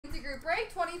group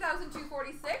break,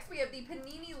 20,246. We have the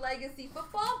Panini Legacy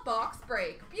Football box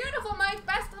break. Beautiful, Mike.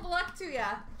 Best of luck to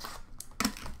ya.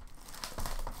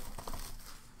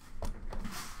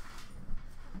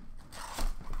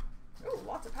 Ooh,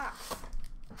 lots of packs.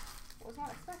 I was not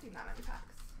expecting that many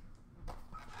packs.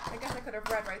 I guess I could have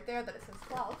read right there that it says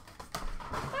 12.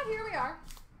 But here we are.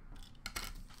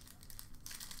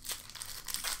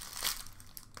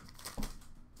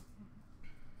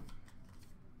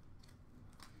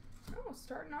 Oh,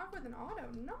 starting off with an auto.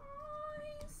 Nice.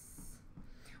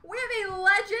 We have a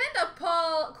legend of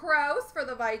Paul Krause for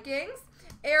the Vikings.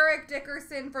 Eric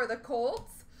Dickerson for the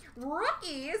Colts.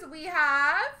 Rookies, we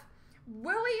have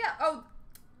William. Oh,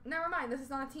 never mind. This is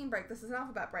not a team break. This is an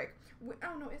alphabet break.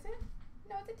 Oh, no, is it?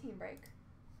 No, it's a team break.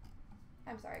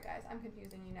 I'm sorry, guys. I'm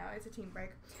confusing you now. It's a team break.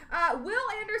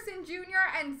 Will Anderson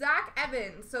Jr. and Zach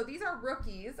Evans. So these are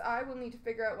rookies. I will need to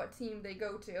figure out what team they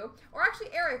go to. Or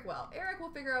actually, Eric will. Eric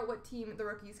will figure out what team the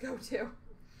rookies go to.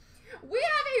 We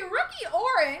have a rookie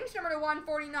orange, number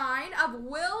 149, of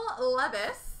Will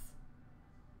Levis.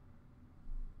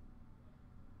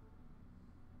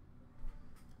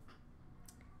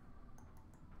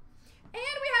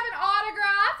 And we have an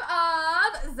autograph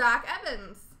of Zach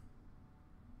Evans.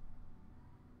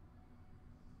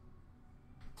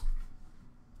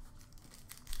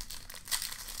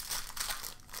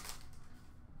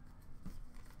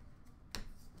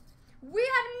 We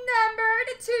have numbered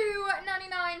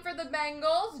 299 for the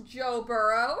Bengals, Joe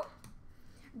Burrow.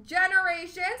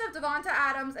 Generations of Devonta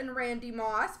Adams and Randy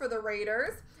Moss for the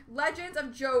Raiders. Legends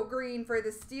of Joe Green for the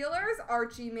Steelers,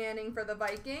 Archie Manning for the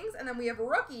Vikings. And then we have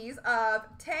rookies of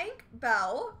Tank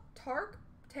Bell,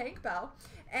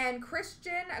 and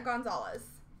Christian Gonzalez.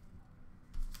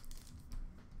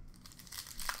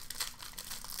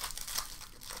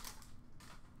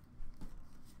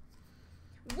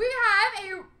 We have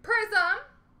a Prism.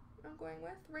 I'm going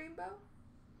with Rainbow.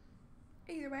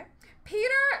 Either way.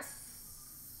 Peter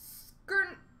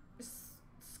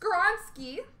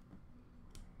Skronsky.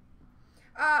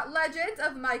 Legends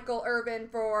of Michael Irvin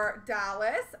for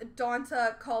Dallas.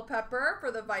 Donta Culpepper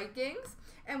for the Vikings.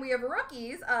 And we have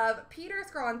rookies of Peter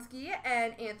Skronsky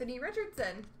and Anthony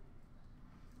Richardson.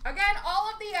 Again, all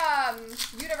of the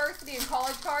university and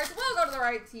college cards will go to the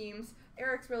right teams.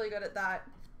 Eric's really good at that.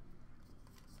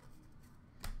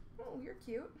 Oh, you're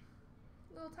cute.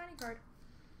 Little tiny card.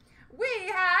 We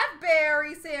have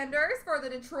Barry Sanders for the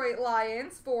Detroit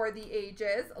Lions for the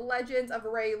ages. Legends of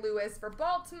Ray Lewis for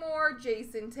Baltimore.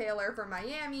 Jason Taylor for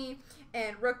Miami.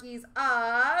 And rookies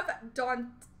of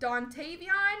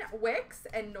Dontavian Wicks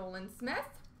and Nolan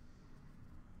Smith.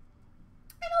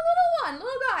 And a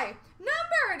little guy.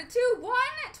 Numbered to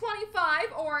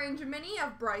 125 orange mini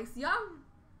of Bryce Young.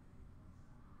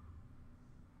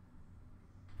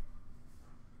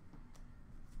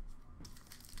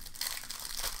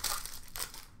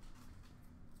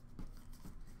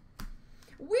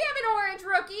 We have an orange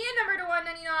rookie, number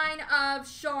 199 of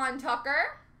Sean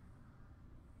Tucker.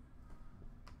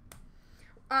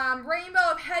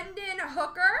 Rainbow of Hendon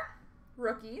Hooker,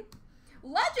 rookie.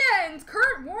 Legends,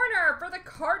 Kurt Warner for the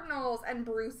Cardinals and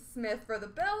Bruce Smith for the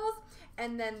Bills.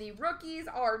 And then the rookies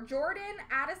are Jordan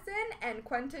Addison and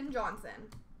Quentin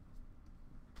Johnson.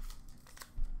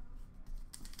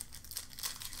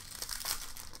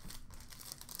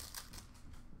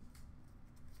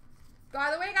 By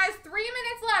the way, guys, 3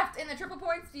 minutes left in the triple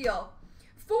points deal.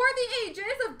 For the ages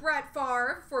of Brett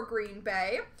Favre for Green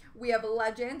Bay, we have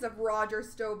legends of Roger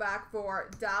Staubach for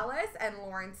Dallas and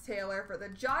Lawrence Taylor for the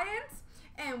Giants.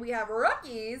 And we have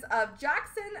rookies of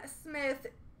Jackson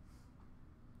Smith-Njigba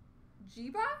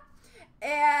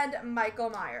and Michael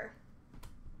Mayer.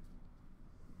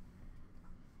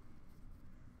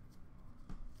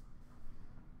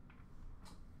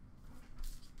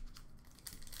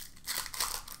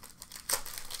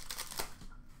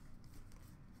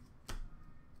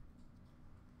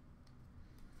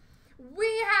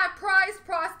 We have prized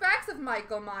prospects of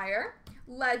Michael Mayer,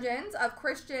 legends of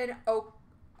Christian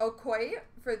Okoye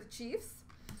for the Chiefs,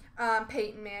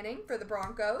 Peyton Manning for the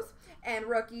Broncos, and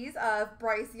rookies of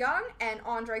Bryce Young and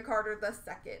Andre Carter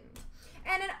II.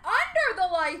 And an under the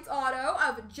lights auto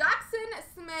of Jackson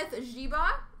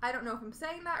Smith-Njigba. I don't know if I'm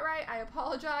saying that right. I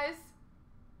apologize.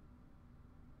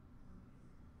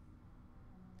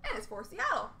 And it's for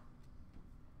Seattle.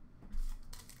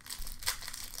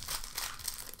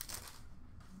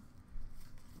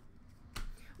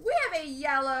 We have a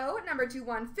yellow, number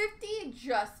 2/150,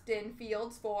 Justin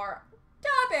Fields for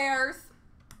the Bears.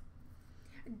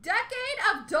 Decade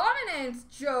of Dominance,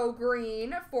 Joe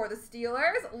Green for the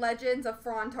Steelers. Legends of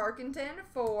Fron Tarkenton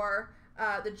for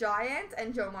the Giants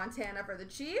and Joe Montana for the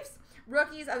Chiefs.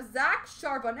 Rookies of Zach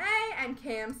Charbonnet and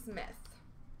Cam Smith.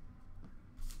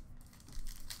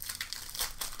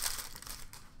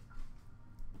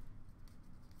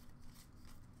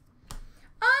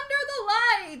 Under the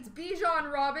lights,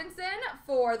 Bijan Robinson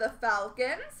for the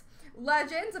Falcons.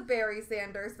 Legends of Barry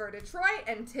Sanders for Detroit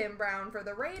and Tim Brown for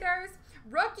the Raiders.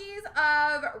 Rookies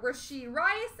of Rashee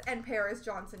Rice and Paris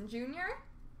Johnson Jr.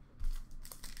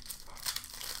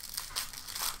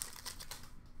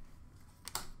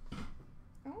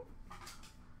 Oh.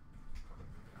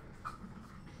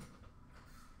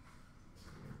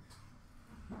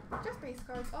 Just base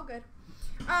cards, all good.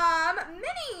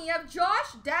 Mini of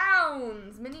Josh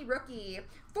Downs, mini rookie.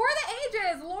 For the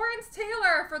ages, Lawrence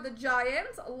Taylor for the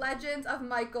Giants. Legends of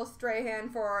Michael Strahan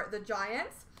for the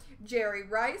Giants. Jerry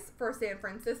Rice for San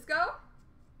Francisco.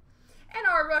 And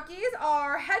our rookies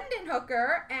are Hendon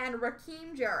Hooker and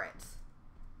Rakeem Jarrett.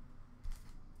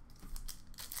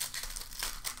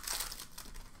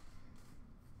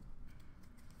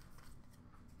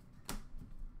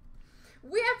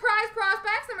 We have prize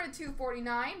prospects, number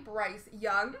 249, Bryce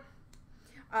Young.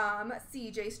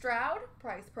 CJ Stroud,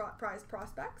 prize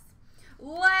prospects.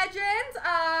 Legends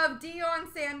of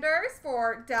Deion Sanders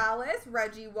for Dallas,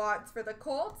 Reggie Watts for the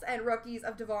Colts, and rookies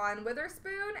of Devon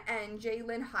Witherspoon and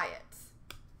Jalen Hyatt.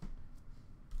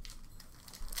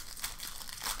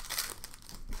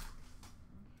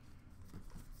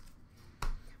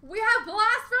 We have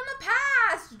Blast from the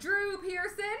Past, Drew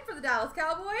Pearson for the Dallas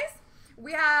Cowboys.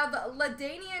 We have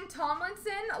LaDainian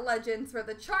Tomlinson, Legends for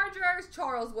the Chargers,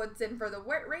 Charles Woodson for the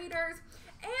Raiders,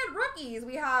 and rookies,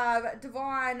 we have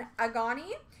Devon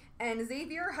Agani and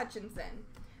Xavier Hutchinson.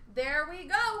 There we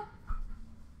go.